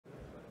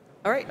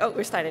All right. Oh,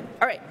 we're started.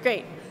 All right,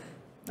 great.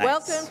 Nice.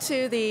 Welcome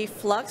to the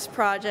Flux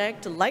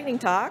project lightning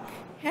talk.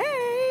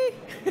 Hey.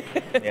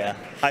 Yeah.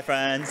 Hi,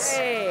 friends.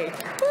 Hey.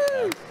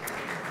 Woo.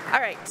 All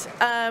right.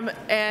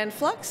 And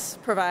Flux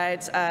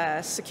provides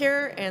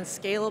secure and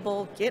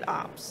scalable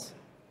GitOps. Is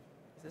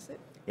this it?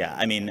 Yeah.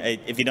 I mean,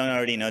 if you don't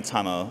already know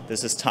Tomo,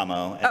 this is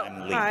Tomo, and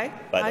I'm Lee. Hi.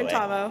 By the I'm way.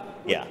 Tomo.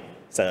 Yeah.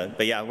 So,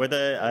 but yeah, we're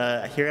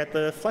the here at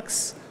the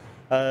Flux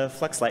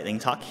lightning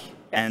talk,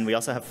 and we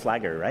also have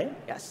Flagger, right?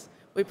 Yes.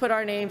 We put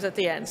our names at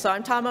the end. So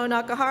I'm Tomo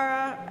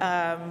Nakahara.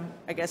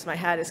 I guess my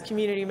hat is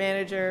community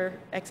manager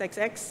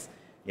XXX.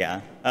 Yeah.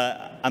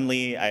 I'm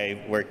Lee.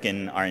 I work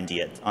in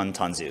R&D on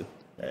Tanzu.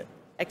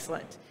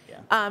 Excellent.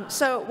 Yeah.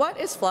 So what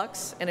is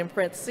Flux? And in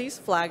parentheses,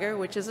 Flagger,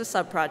 which is a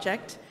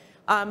sub-project.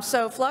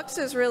 So Flux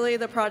is really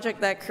the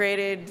project that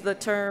created the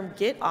term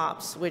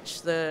GitOps,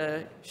 which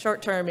the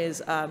short term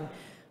is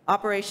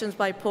operations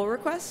by pull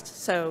request.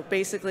 So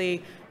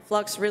basically,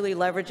 Flux really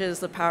leverages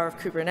the power of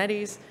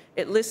Kubernetes.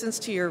 It listens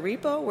to your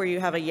repo where you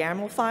have a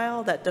YAML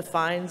file that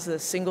defines the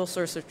single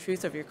source of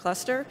truth of your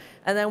cluster.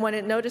 And then when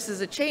it notices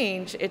a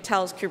change, it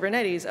tells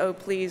Kubernetes, oh,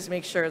 please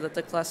make sure that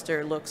the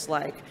cluster looks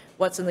like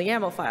what's in the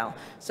YAML file.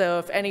 So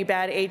if any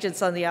bad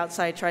agents on the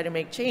outside try to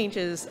make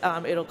changes,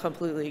 it'll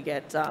completely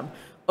get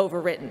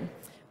overwritten.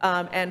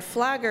 And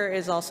Flagger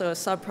is also a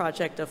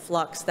sub-project of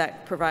Flux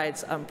that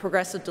provides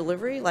progressive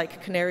delivery,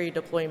 like canary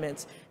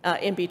deployments,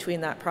 in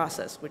between that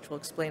process, which we'll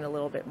explain a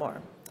little bit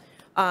more.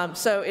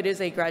 So it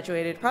is a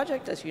graduated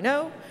project, as you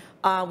know.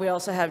 We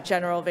also have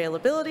general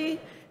availability,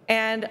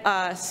 and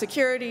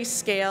security,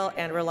 scale,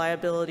 and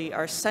reliability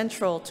are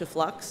central to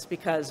Flux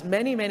because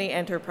many, many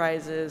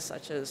enterprises,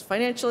 such as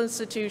financial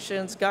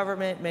institutions,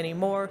 government, many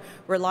more,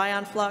 rely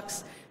on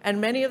Flux.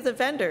 And many of the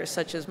vendors,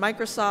 such as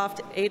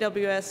Microsoft,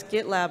 AWS,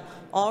 GitLab,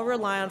 all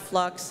rely on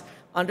Flux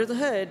under the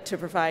hood to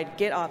provide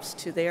GitOps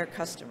to their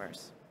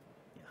customers.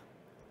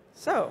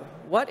 So,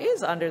 what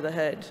is under the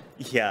hood?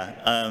 Yeah,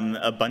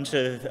 a bunch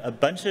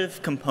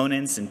of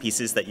components and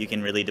pieces that you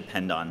can really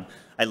depend on.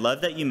 I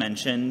love that you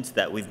mentioned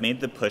that we've made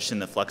the push in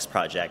the Flux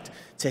project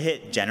to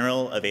hit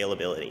general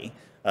availability,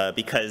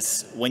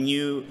 because when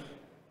you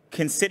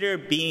consider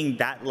being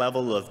that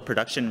level of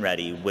production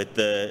ready with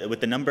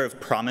the number of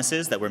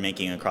promises that we're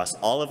making across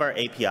all of our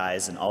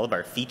APIs and all of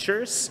our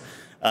features,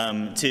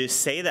 to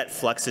say that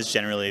Flux is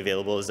generally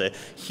available is a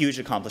huge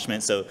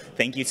accomplishment. So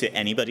thank you to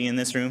anybody in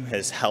this room who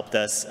has helped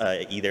us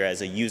either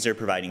as a user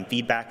providing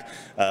feedback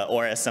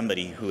or as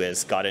somebody who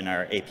has gotten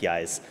our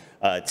APIs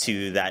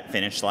to that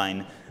finish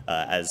line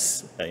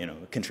as a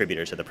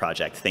contributor to the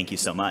project. Thank you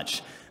so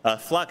much.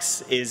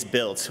 Flux is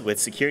built with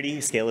security,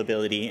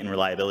 scalability, and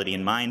reliability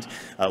in mind.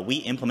 We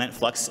implement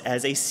Flux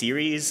as a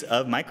series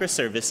of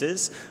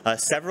microservices.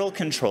 Several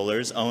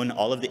controllers own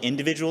all of the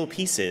individual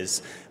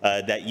pieces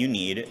that you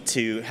need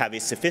to have a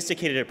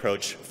sophisticated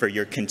approach for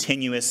your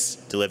continuous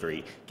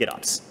delivery,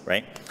 GitOps,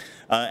 right?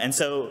 And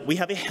so we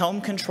have a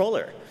Helm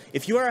controller.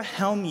 If you are a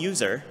Helm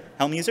user,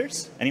 Helm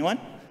users, anyone?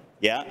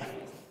 Yeah.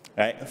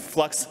 Right?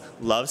 Flux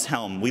loves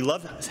Helm. We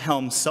love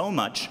Helm so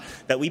much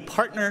that we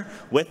partner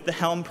with the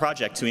Helm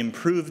project to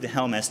improve the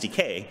Helm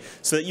SDK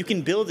so that you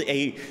can build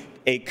a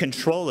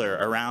controller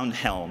around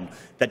Helm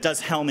that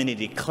does Helm in a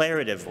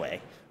declarative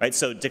way. Right?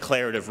 So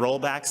declarative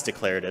rollbacks,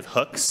 declarative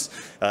hooks,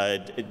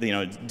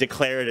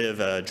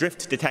 declarative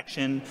drift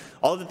detection,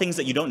 all of the things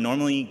that you don't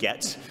normally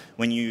get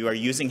when you are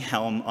using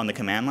Helm on the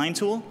command line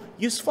tool,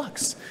 use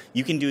Flux.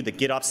 You can do the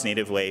GitOps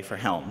native way for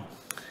Helm.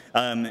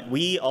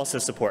 We also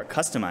support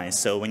customize,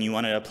 so when you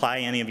want to apply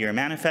any of your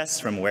manifests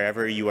from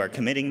wherever you are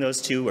committing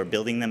those to or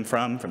building them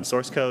from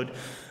source code,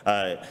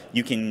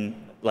 you can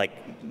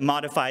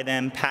modify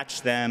them,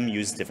 patch them,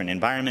 use different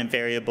environment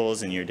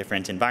variables in your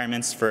different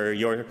environments for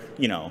your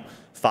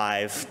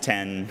 5,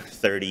 10,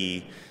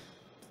 30,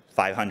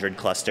 500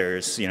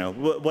 clusters,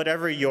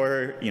 whatever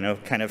your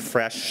kind of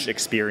fresh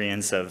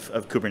experience of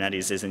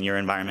Kubernetes is in your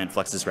environment,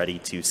 Flux is ready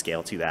to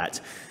scale to that.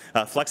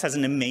 Flux has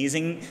an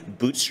amazing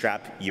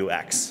bootstrap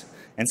UX.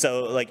 And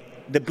so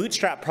the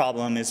bootstrap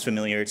problem is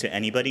familiar to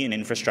anybody in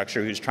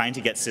infrastructure who's trying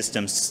to get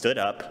systems stood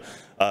up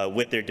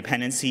with their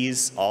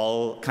dependencies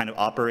all kind of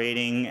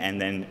operating and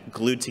then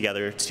glued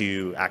together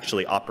to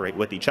actually operate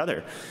with each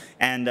other.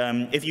 And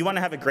if you want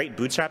to have a great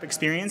bootstrap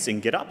experience in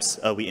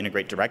GitOps, we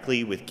integrate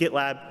directly with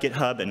GitLab,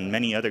 GitHub, and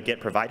many other Git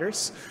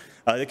providers.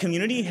 The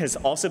community has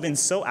also been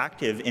so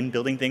active in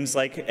building things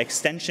like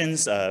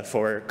extensions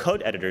for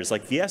code editors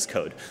like VS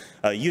Code,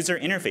 user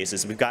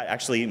interfaces. We've got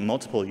actually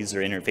multiple user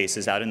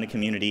interfaces out in the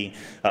community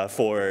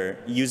for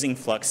using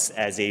Flux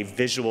as a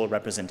visual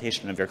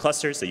representation of your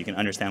cluster so you can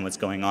understand what's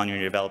going on in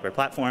your developer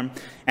platform,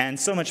 and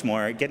so much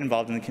more. Get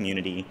involved in the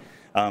community.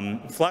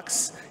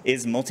 Flux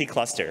is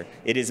multi-cluster.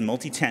 It is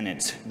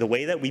multi-tenant. The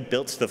way that we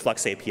built the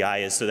Flux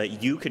API is so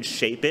that you could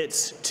shape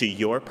it to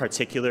your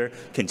particular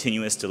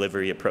continuous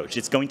delivery approach.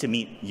 It's going to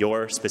meet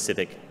your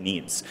specific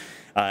needs.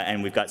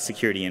 And we've got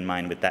security in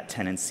mind with that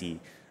tenancy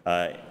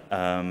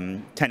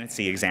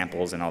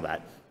examples and all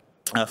that.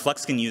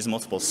 Flux can use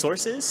multiple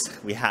sources.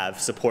 We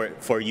have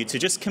support for you to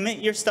just commit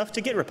your stuff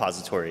to Git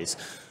repositories.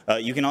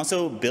 You can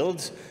also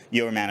build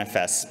your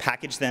manifests,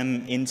 package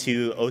them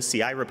into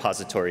OCI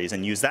repositories,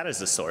 and use that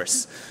as a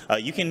source.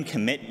 You can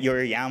commit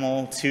your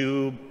YAML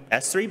to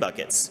S3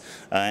 buckets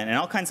and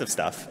all kinds of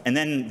stuff, and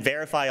then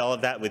verify all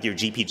of that with your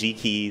GPG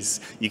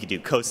keys. You could do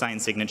cosign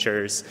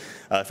signatures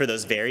for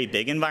those very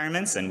big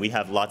environments, and we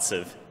have lots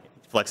of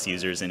Flux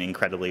users in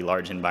incredibly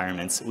large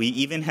environments. We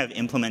even have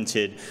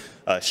implemented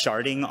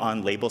sharding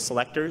on label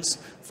selectors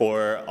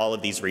for all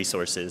of these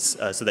resources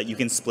so that you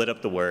can split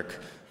up the work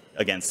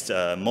against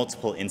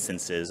multiple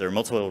instances or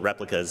multiple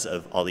replicas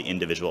of all the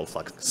individual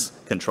Flux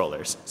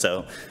controllers.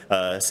 So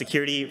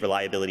security,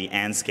 reliability,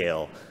 and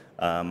scale,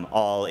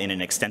 all in an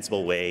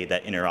extensible way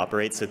that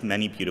interoperates with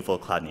many beautiful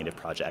cloud-native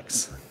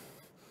projects.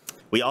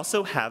 We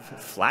also have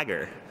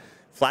Flagger.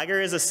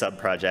 Flagger is a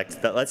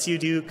sub-project that lets you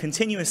do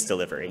continuous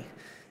delivery.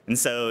 And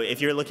so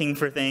if you're looking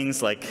for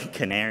things like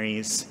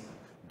canaries,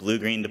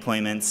 blue-green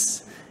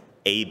deployments,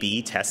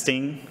 A/B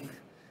testing,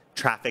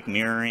 traffic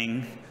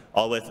mirroring,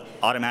 all with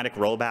automatic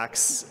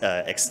rollbacks,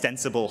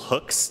 extensible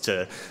hooks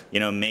to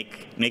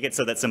make it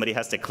so that somebody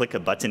has to click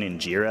a button in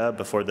Jira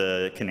before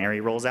the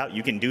canary rolls out.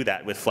 You can do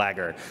that with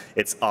Flagger.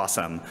 It's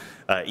awesome,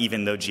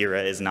 even though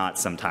Jira is not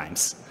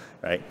sometimes,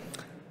 right?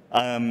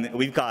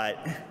 We've got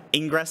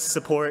ingress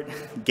support,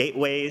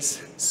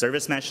 gateways,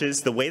 service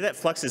meshes. The way that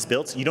Flux is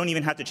built, you don't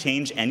even have to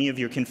change any of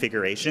your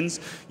configurations.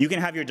 You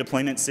can have your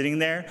deployment sitting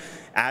there,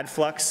 add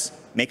Flux,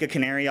 make a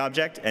canary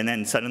object, and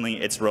then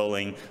suddenly it's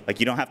rolling. Like,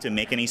 you don't have to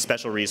make any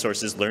special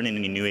resources, learn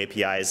any new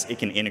APIs. It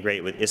can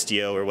integrate with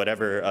Istio or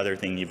whatever other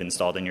thing you've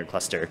installed in your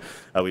cluster.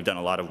 We've done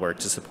a lot of work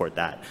to support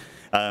that.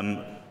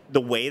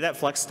 The way that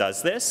Flux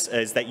does this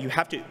is that you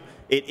have to,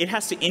 it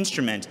has to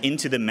instrument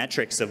into the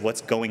metrics of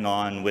what's going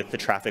on with the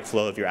traffic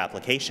flow of your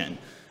application.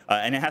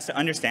 And it has to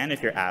understand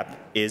if your app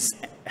is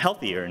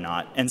healthy or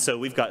not. And so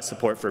we've got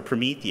support for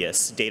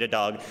Prometheus,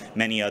 Datadog,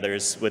 many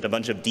others, with a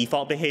bunch of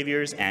default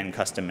behaviors and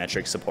custom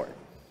metric support.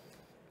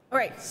 All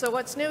right, so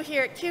what's new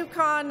here at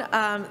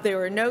KubeCon? There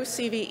were no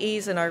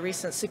CVEs in our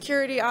recent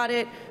security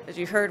audit. As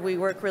you heard, we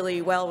work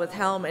really well with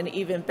Helm and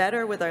even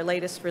better with our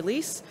latest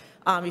release.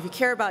 If you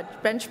care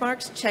about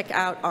benchmarks, check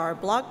out our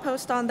blog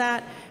post on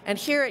that. And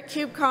here at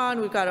KubeCon,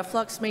 we've got a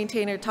Flux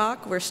maintainer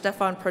talk where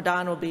Stefan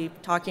Prodan will be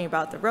talking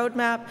about the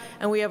roadmap.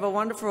 And we have a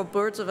wonderful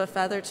Birds of a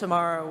Feather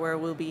tomorrow where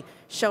we'll be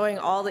showing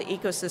all the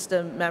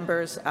ecosystem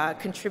members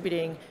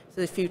contributing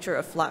to the future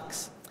of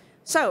Flux.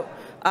 So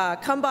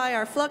come by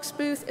our Flux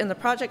booth in the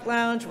Project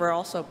Lounge. We're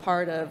also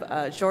part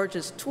of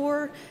George's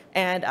tour.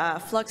 And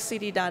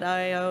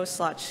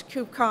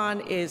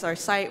fluxcd.io/KubeCon is our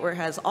site where it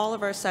has all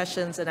of our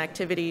sessions and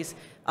activities,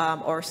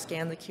 or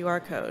scan the QR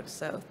code.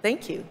 So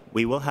thank you.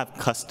 We will have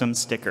custom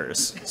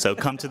stickers, so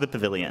come to the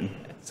pavilion.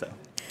 So.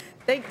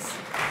 Thanks.